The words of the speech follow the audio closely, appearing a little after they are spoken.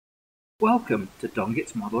Welcome to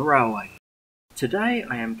Dongit's Model Railway. Today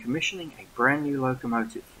I am commissioning a brand new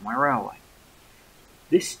locomotive for my railway.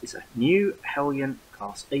 This is a new Heljan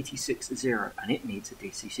Class 860 and it needs a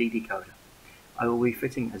DCC decoder. I will be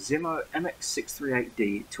fitting a Zimo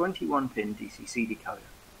MX638D 21-pin DCC decoder.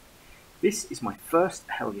 This is my first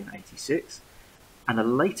Heljan 86 and a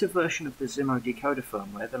later version of the Zimo decoder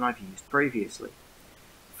firmware than I've used previously.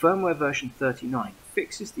 Firmware version 39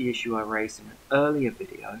 fixes the issue I raised in an earlier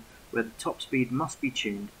video where the top speed must be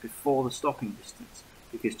tuned before the stopping distance,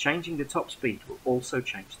 because changing the top speed will also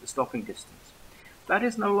change the stopping distance. That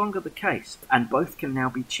is no longer the case, and both can now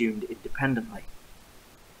be tuned independently.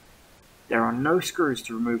 There are no screws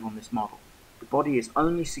to remove on this model. The body is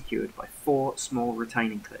only secured by 4 small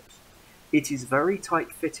retaining clips. It is very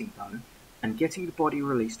tight fitting though, and getting the body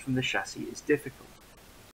released from the chassis is difficult.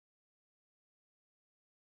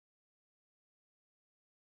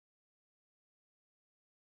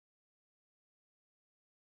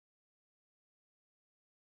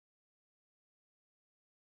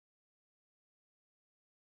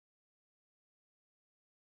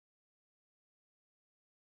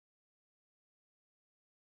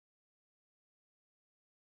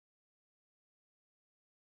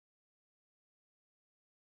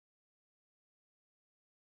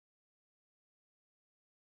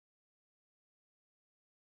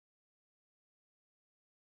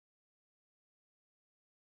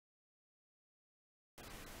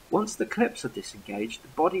 Once the clips are disengaged, the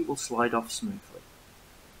body will slide off smoothly.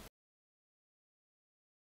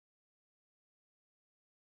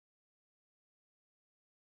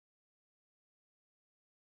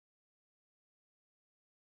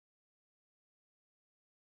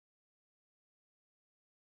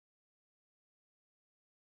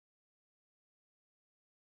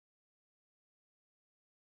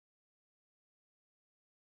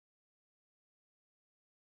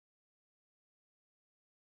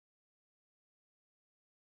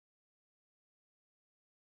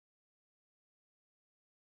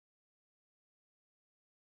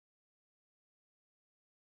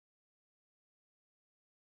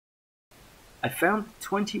 I found the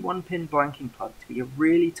 21-pin blanking plug to be a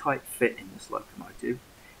really tight fit in this locomotive,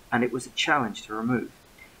 and it was a challenge to remove.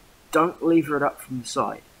 Don't lever it up from the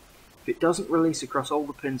side. If it doesn't release across all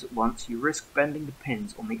the pins at once, you risk bending the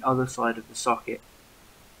pins on the other side of the socket.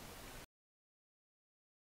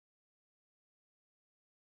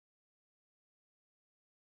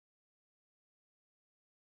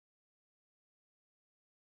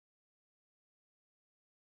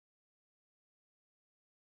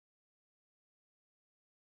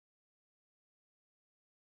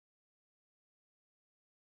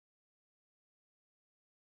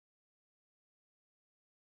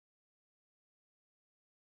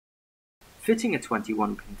 Fitting a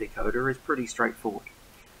 21-pin decoder is pretty straightforward.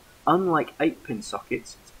 Unlike 8-pin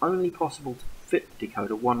sockets, it's only possible to fit the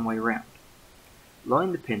decoder one way round.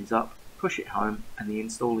 Line the pins up, push it home, and the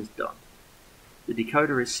install is done. The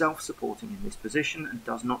decoder is self-supporting in this position and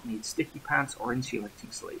does not need sticky pads or insulating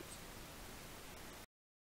sleeves.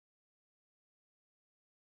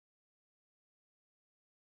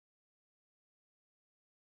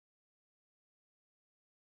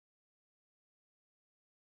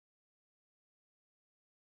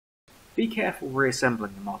 Be careful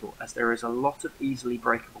reassembling the model, as there is a lot of easily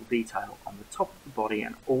breakable detail on the top of the body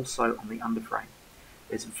and also on the underframe.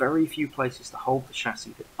 There's very few places to hold the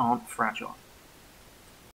chassis that aren't fragile.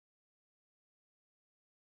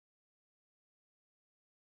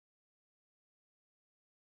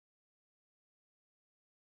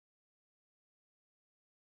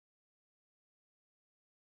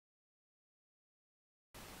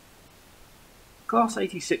 Class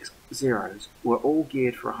 86 Zeros were all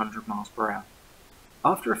geared for 100 miles per hour.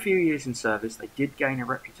 After a few years in service, they did gain a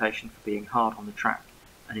reputation for being hard on the track,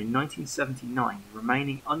 and in 1979 the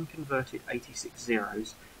remaining unconverted 86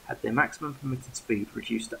 Zeros had their maximum permitted speed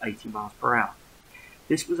reduced to 80 miles per hour.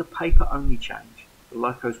 This was a paper-only change. The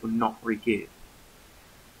locos were not re-geared.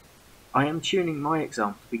 I am tuning my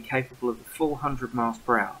example to be capable of the full 100 miles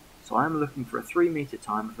per hour, so I am looking for a 3-meter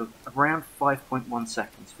time of around 5.1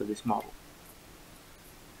 seconds for this model.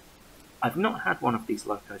 I've not had one of these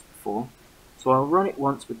locos before, so I'll run it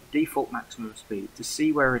once with the default maximum speed to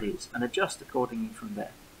see where it is and adjust accordingly from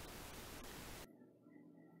there.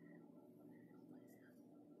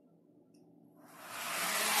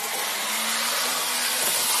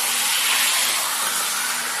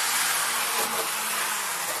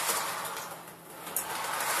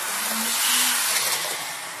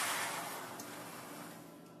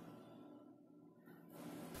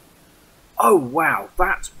 Oh wow,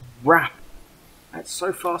 that's rapid! That's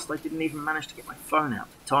so fast I didn't even manage to get my phone out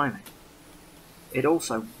to time it. It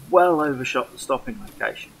also well overshot the stopping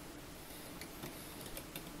location.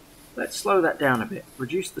 Let's slow that down a bit,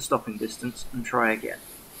 reduce the stopping distance and try again.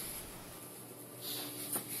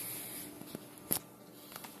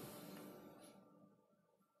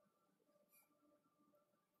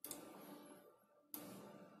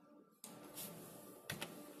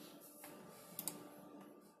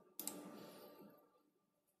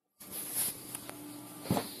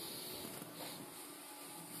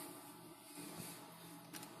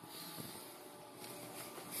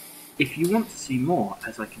 If you want to see more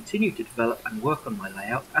as I continue to develop and work on my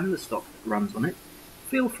layout and the stock that runs on it,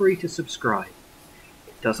 feel free to subscribe.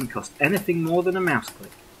 It doesn't cost anything more than a mouse click.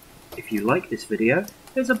 If you like this video,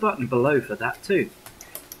 there's a button below for that too.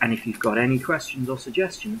 And if you've got any questions or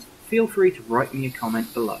suggestions, feel free to write me a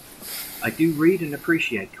comment below. I do read and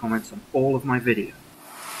appreciate comments on all of my videos.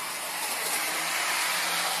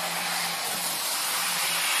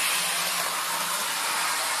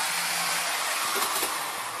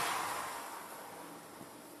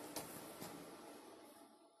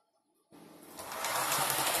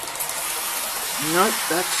 Nope,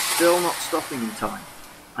 that's still not stopping in time.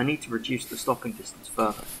 I need to reduce the stopping distance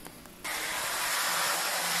further.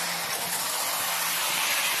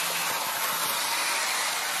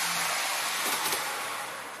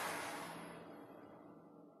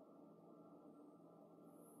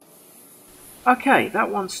 Okay, that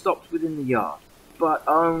one stopped within the yard, but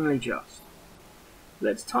only just.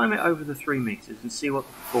 Let's time it over the 3 meters and see what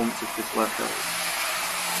the performance of this workout is.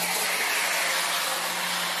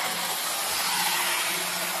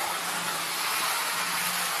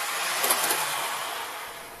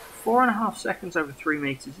 4.5 seconds over 3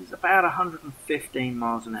 meters is about 115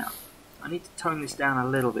 miles an hour. I need to tone this down a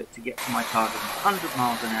little bit to get to my target of 100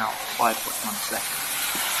 miles an hour for 5.1 seconds.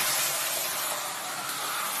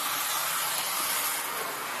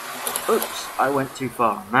 Oops, I went too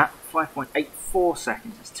far on that. 5.84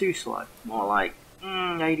 seconds is too slow. More like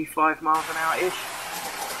 85 miles an hour-ish.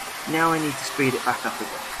 Now I need to speed it back up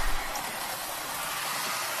again.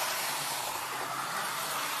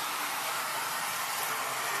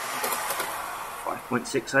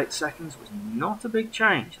 5.68 seconds was not a big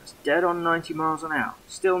change. That's dead on 90 miles an hour.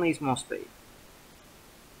 Still needs more speed.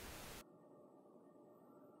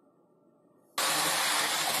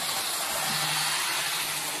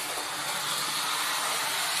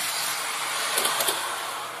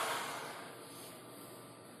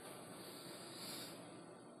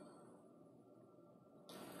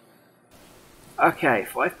 Okay,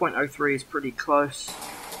 5.03 is pretty close.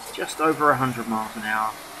 It's just over 100 miles an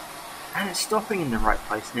hour. And it's stopping in the right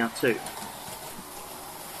place now too.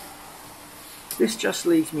 This just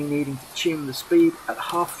leaves me needing to tune the speed at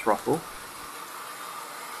half throttle.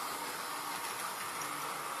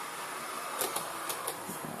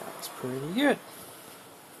 That's pretty good.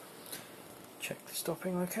 Check the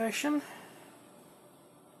stopping location.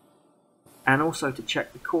 And also to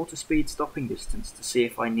check the quarter speed stopping distance to see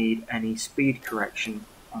if I need any speed correction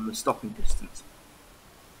on the stopping distance.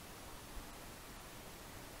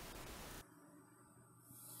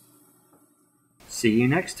 See you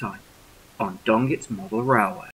next time on Dongit's Model Railway.